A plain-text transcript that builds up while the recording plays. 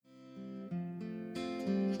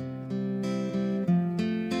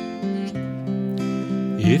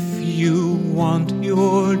If you want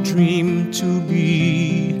your dream to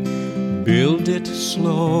be, build it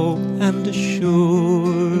slow and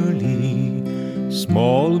surely.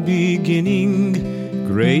 Small beginning,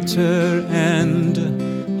 greater end.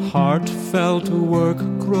 Heartfelt work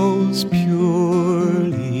grows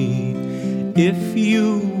purely. If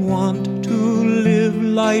you want to live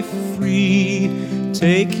life free,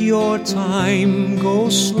 take your time, go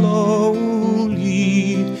slowly.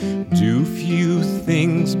 Do few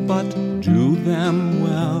things, but do them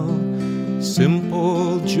well.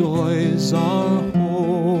 Simple joys are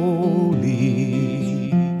holy.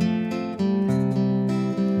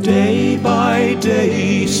 Day by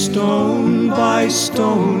day, stone by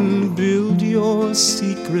stone, build your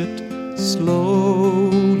secret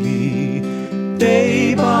slowly.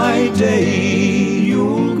 Day by day,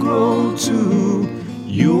 you'll grow too.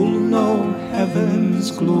 You'll know heaven's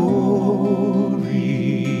glory.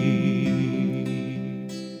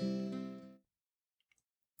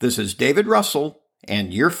 This is David Russell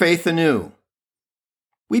and Your Faith Anew.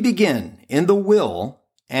 We begin in the will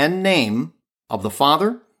and name of the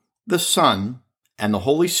Father, the Son, and the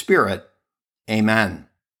Holy Spirit. Amen.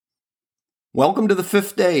 Welcome to the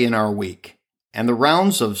fifth day in our week and the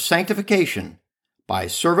rounds of sanctification by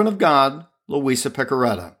servant of God, Louisa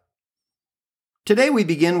Piccarreta. Today we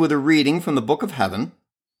begin with a reading from the Book of Heaven.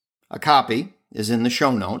 A copy is in the show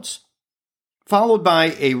notes, followed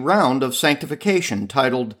by a round of sanctification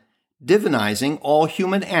titled Divinizing All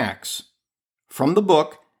Human Acts, from the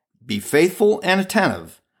book Be Faithful and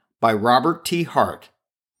Attentive by Robert T. Hart.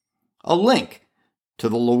 A link to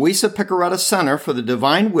the Louisa Piccarreta Center for the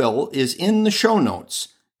Divine Will is in the show notes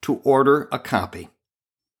to order a copy.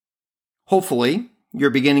 Hopefully,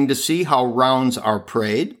 you're beginning to see how rounds are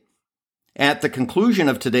prayed. At the conclusion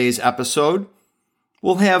of today's episode,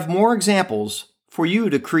 we'll have more examples for you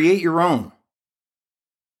to create your own.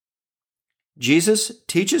 Jesus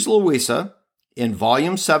Teaches Louisa in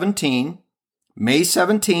Volume 17, May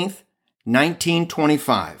 17th,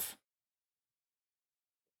 1925.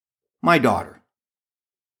 My daughter,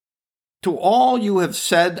 to all you have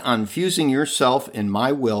said on fusing yourself in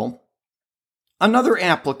my will, another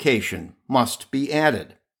application must be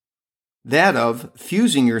added, that of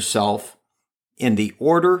fusing yourself in the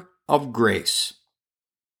order of grace,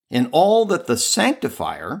 in all that the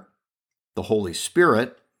Sanctifier, the Holy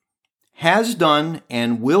Spirit, has done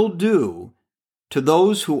and will do to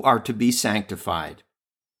those who are to be sanctified.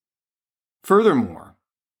 Furthermore,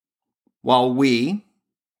 while we,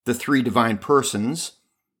 the three divine persons,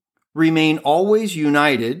 remain always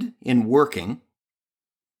united in working,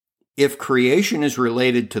 if creation is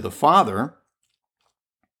related to the Father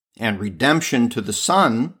and redemption to the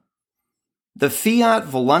Son, the fiat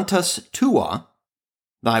voluntas tua,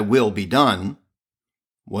 thy will be done,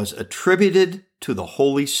 was attributed to the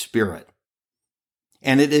Holy Spirit.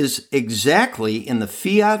 And it is exactly in the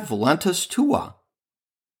fiat voluntas tua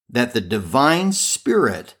that the divine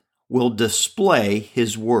Spirit will display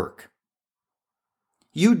his work.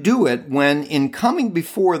 You do it when, in coming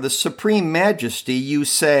before the Supreme Majesty, you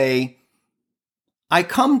say, I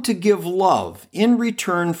come to give love in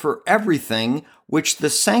return for everything which the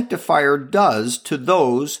Sanctifier does to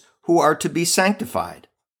those who are to be sanctified.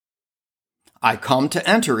 I come to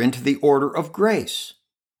enter into the order of grace,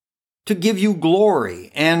 to give you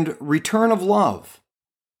glory and return of love,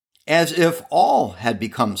 as if all had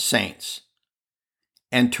become saints,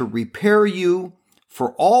 and to repair you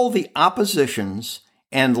for all the oppositions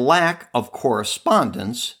and lack of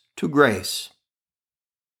correspondence to grace.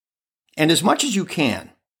 And as much as you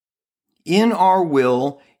can, in our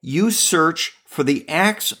will, you search for the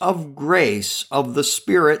acts of grace of the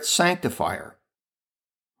Spirit Sanctifier,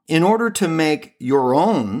 in order to make your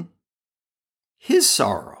own his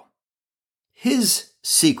sorrow, his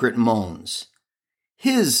secret moans,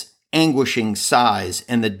 his anguishing sighs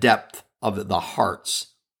in the depth of the hearts,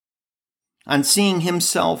 on seeing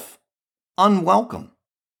himself unwelcome.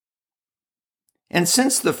 And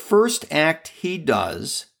since the first act he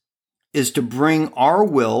does is to bring our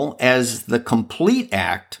will as the complete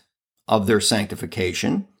act of their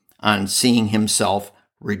sanctification, on seeing himself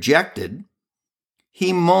rejected,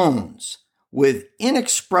 he moans with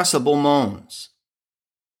inexpressible moans.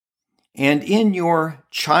 And in your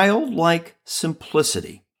childlike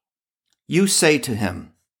simplicity, you say to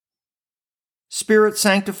him, Spirit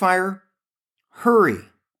Sanctifier, hurry,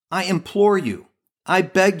 I implore you, I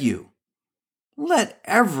beg you. Let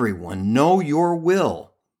everyone know your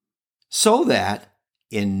will, so that,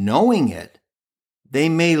 in knowing it, they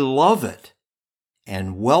may love it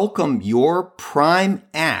and welcome your prime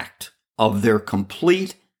act of their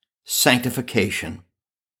complete sanctification.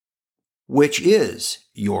 which is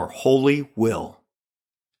your holy will.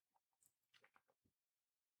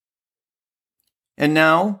 And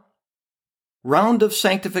now, Round of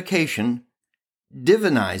Sanctification,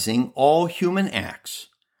 Divinizing All Human Acts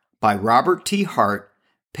by Robert T. Hart,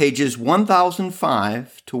 pages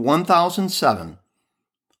 1005 to 1007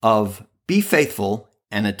 of Be Faithful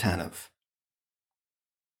and Attentive.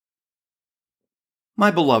 My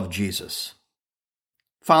beloved Jesus,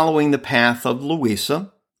 following the path of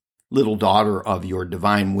Louisa, little daughter of your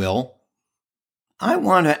divine will, I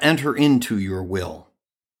want to enter into your will,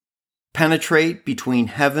 penetrate between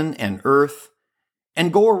heaven and earth,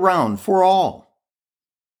 and go around for all.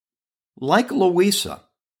 Like Louisa,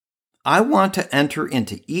 I want to enter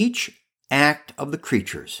into each act of the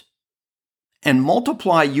creatures and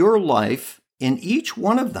multiply your life in each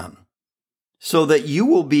one of them, so that you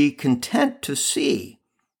will be content to see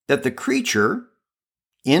that the creature,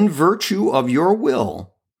 in virtue of your will,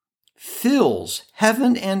 fills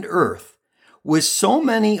heaven and earth with so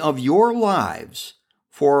many of your lives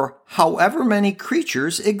for however many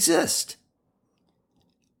creatures exist.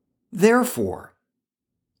 Therefore,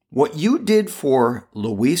 what you did for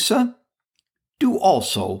Louisa, do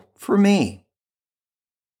also for me.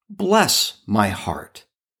 Bless my heart,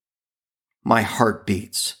 my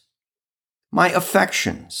heartbeats, my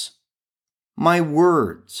affections, my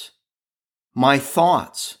words, my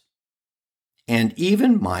thoughts, and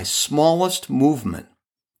even my smallest movement,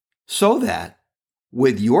 so that,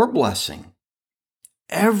 with your blessing,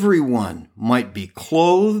 everyone might be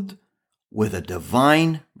clothed with a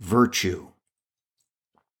divine virtue.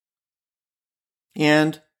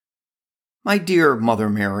 And, my dear Mother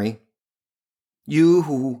Mary, you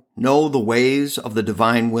who know the ways of the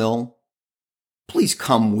divine will, please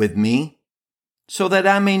come with me so that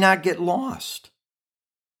I may not get lost.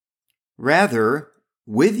 Rather,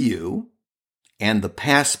 with you and the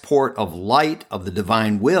passport of light of the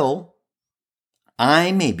divine will,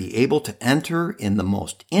 I may be able to enter in the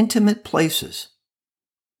most intimate places,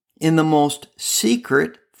 in the most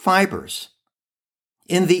secret fibers,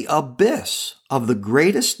 in the abyss of the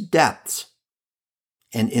greatest depths,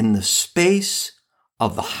 and in the space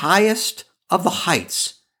of the highest of the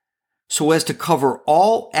heights, so as to cover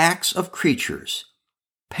all acts of creatures,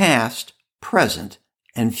 past, present,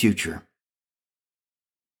 and future.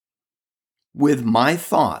 With my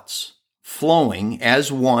thoughts flowing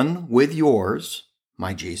as one with yours,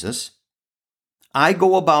 my Jesus, I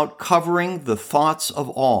go about covering the thoughts of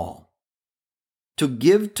all, to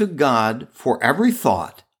give to God for every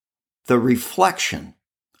thought the reflection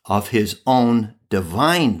of His own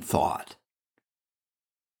divine thought.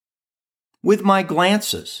 With my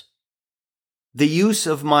glances, the use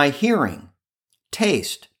of my hearing,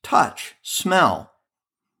 taste, touch, smell,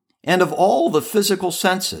 and of all the physical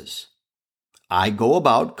senses, I go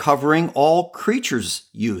about covering all creatures'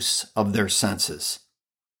 use of their senses,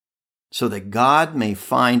 so that God may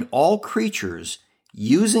find all creatures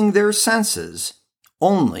using their senses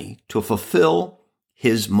only to fulfill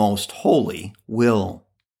His most holy will.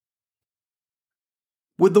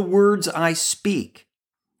 With the words I speak,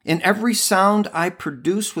 in every sound I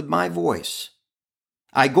produce with my voice,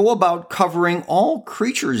 I go about covering all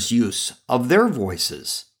creatures' use of their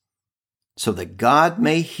voices, so that God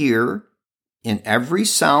may hear, in every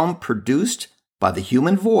sound produced by the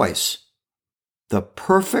human voice, the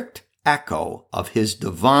perfect echo of His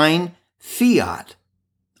divine fiat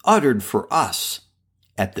uttered for us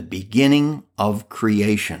at the beginning of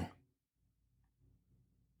creation.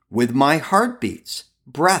 With my heartbeats,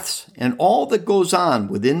 breaths, and all that goes on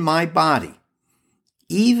within my body,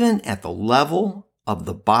 even at the level of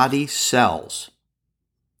the body cells,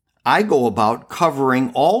 I go about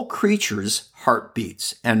covering all creatures'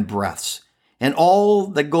 heartbeats and breaths, and all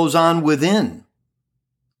that goes on within,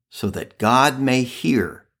 so that God may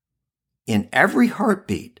hear, in every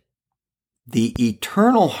heartbeat, the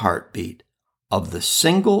eternal heartbeat of the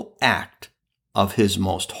single act of His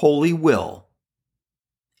most holy will,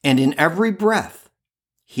 and in every breath,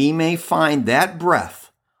 He may find that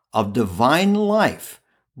breath of divine life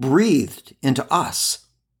breathed into us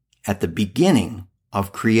at the beginning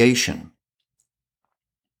of creation.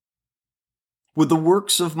 With the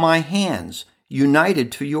works of my hands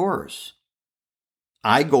united to yours,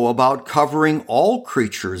 I go about covering all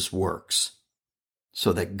creatures' works,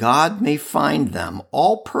 so that God may find them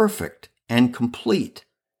all perfect and complete,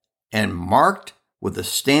 and marked with the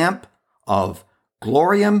stamp of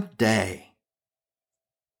Gloriam Dei.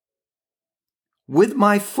 With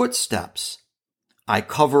my footsteps, I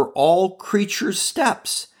cover all creatures'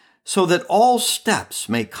 steps, so that all steps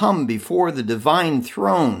may come before the divine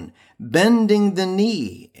throne, bending the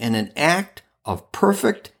knee in an act of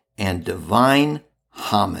perfect and divine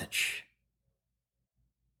homage.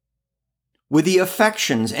 With the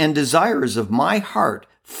affections and desires of my heart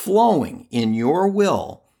flowing in your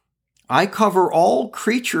will, I cover all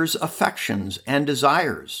creatures' affections and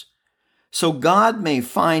desires, so God may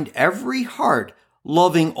find every heart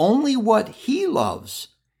loving only what He loves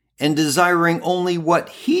and desiring only what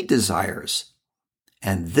He desires,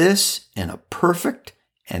 and this in a perfect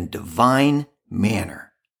and divine manner.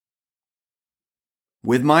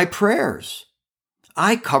 With my prayers,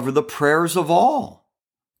 I cover the prayers of all,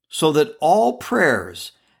 so that all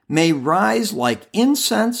prayers may rise like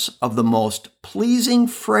incense of the most pleasing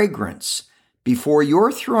fragrance before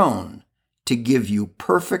your throne to give you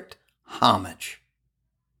perfect homage.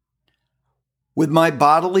 With my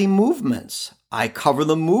bodily movements, I cover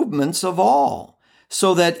the movements of all,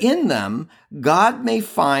 so that in them God may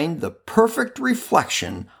find the perfect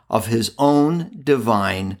reflection of His own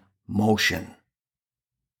divine motion.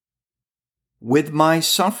 With my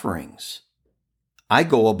sufferings, I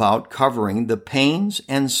go about covering the pains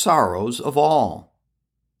and sorrows of all,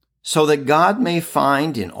 so that God may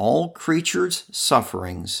find in all creatures'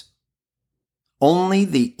 sufferings only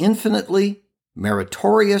the infinitely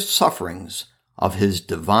meritorious sufferings of His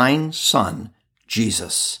divine Son,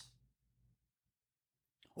 Jesus.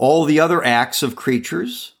 All the other acts of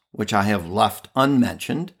creatures, which I have left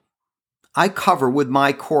unmentioned, I cover with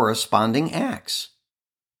my corresponding acts.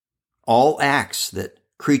 All acts that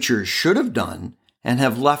creatures should have done and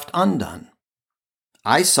have left undone,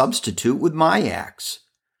 I substitute with my acts,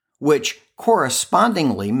 which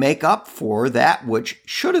correspondingly make up for that which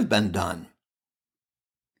should have been done.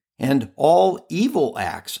 And all evil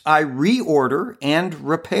acts I reorder and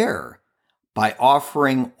repair by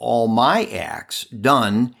offering all my acts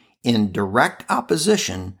done in direct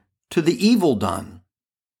opposition to the evil done,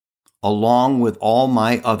 along with all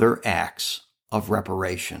my other acts of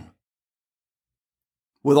reparation.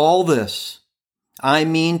 With all this, I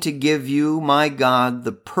mean to give you, my God,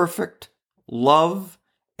 the perfect love,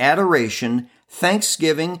 adoration,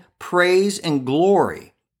 thanksgiving, praise, and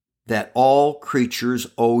glory that all creatures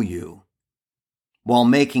owe you, while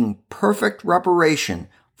making perfect reparation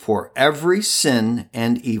for every sin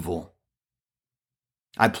and evil.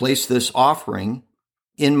 I place this offering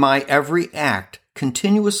in my every act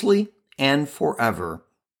continuously and forever,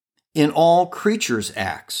 in all creatures'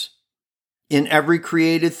 acts, in every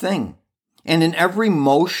created thing, and in every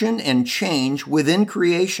motion and change within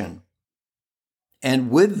creation. And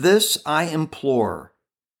with this I implore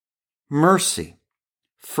mercy,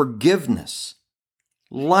 forgiveness,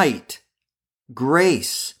 light,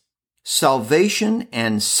 grace, salvation,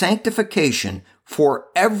 and sanctification for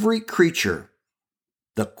every creature,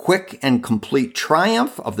 the quick and complete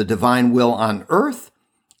triumph of the divine will on earth,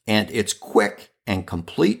 and its quick and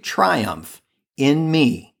complete triumph in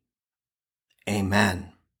me.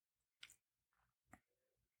 Amen.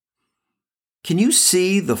 Can you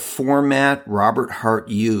see the format Robert Hart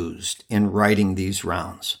used in writing these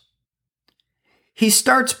rounds? He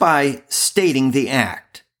starts by stating the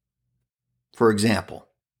act. For example,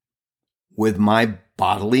 with my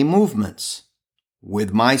bodily movements,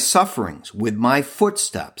 with my sufferings, with my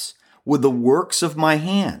footsteps, with the works of my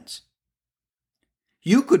hands.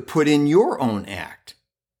 You could put in your own act,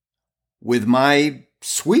 with my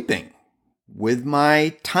sweeping, with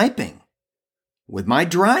my typing, with my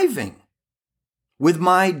driving, with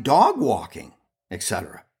my dog walking,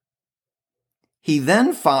 etc. He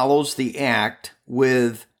then follows the act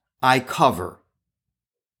with I cover,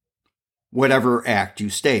 whatever act you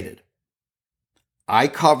stated. I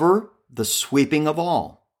cover the sweeping of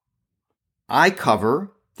all. I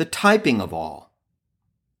cover the typing of all.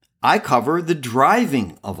 I cover the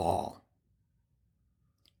driving of all.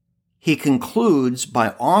 He concludes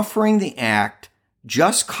by offering the act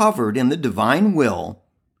just covered in the divine will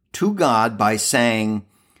to God by saying,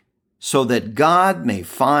 so that God may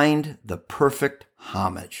find the perfect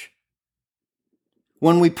homage.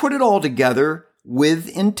 When we put it all together with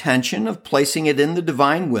intention of placing it in the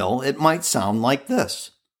divine will, it might sound like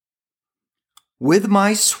this. With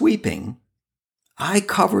my sweeping, I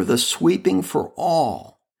cover the sweeping for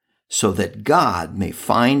all, so that God may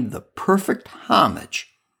find the perfect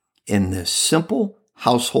homage in this simple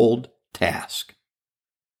household task.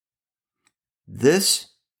 This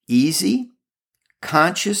easy,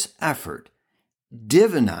 conscious effort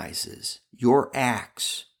divinizes your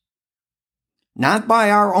acts, not by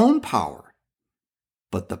our own power,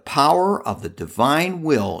 but the power of the divine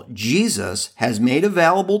will Jesus has made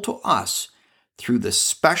available to us through the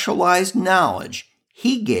specialized knowledge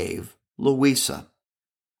He gave Louisa.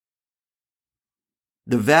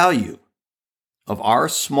 The value of our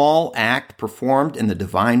small act performed in the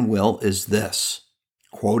divine will is this.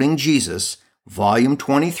 Quoting Jesus, Volume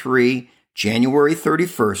 23, January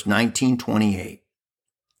 31st, 1928.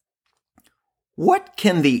 What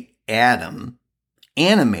can the atom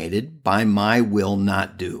animated by my will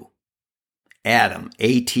not do? Atom,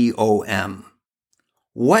 A-T-O-M.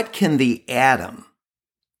 What can the atom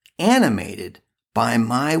animated by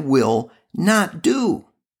my will not do?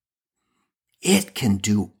 It can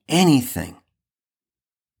do anything,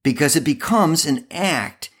 because it becomes an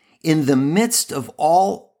act in the midst of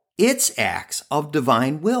all its acts of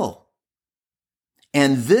divine will.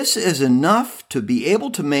 And this is enough to be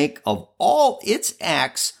able to make of all its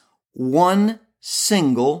acts one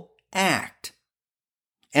single act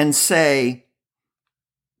and say,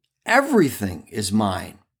 everything is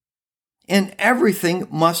mine, and everything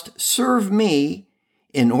must serve me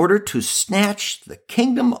in order to snatch the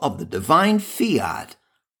kingdom of the divine fiat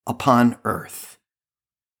upon earth.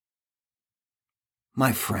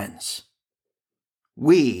 My friends,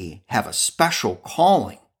 we have a special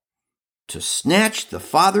calling to snatch the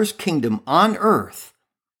Father's kingdom on earth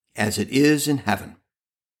as it is in heaven.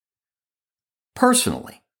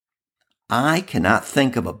 Personally, I cannot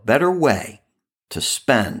think of a better way to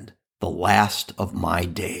spend the last of my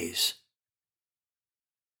days.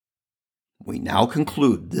 We now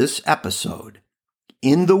conclude this episode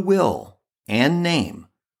in the will and name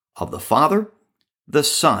of the Father, the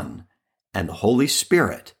Son, and the Holy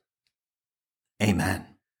Spirit. Amen.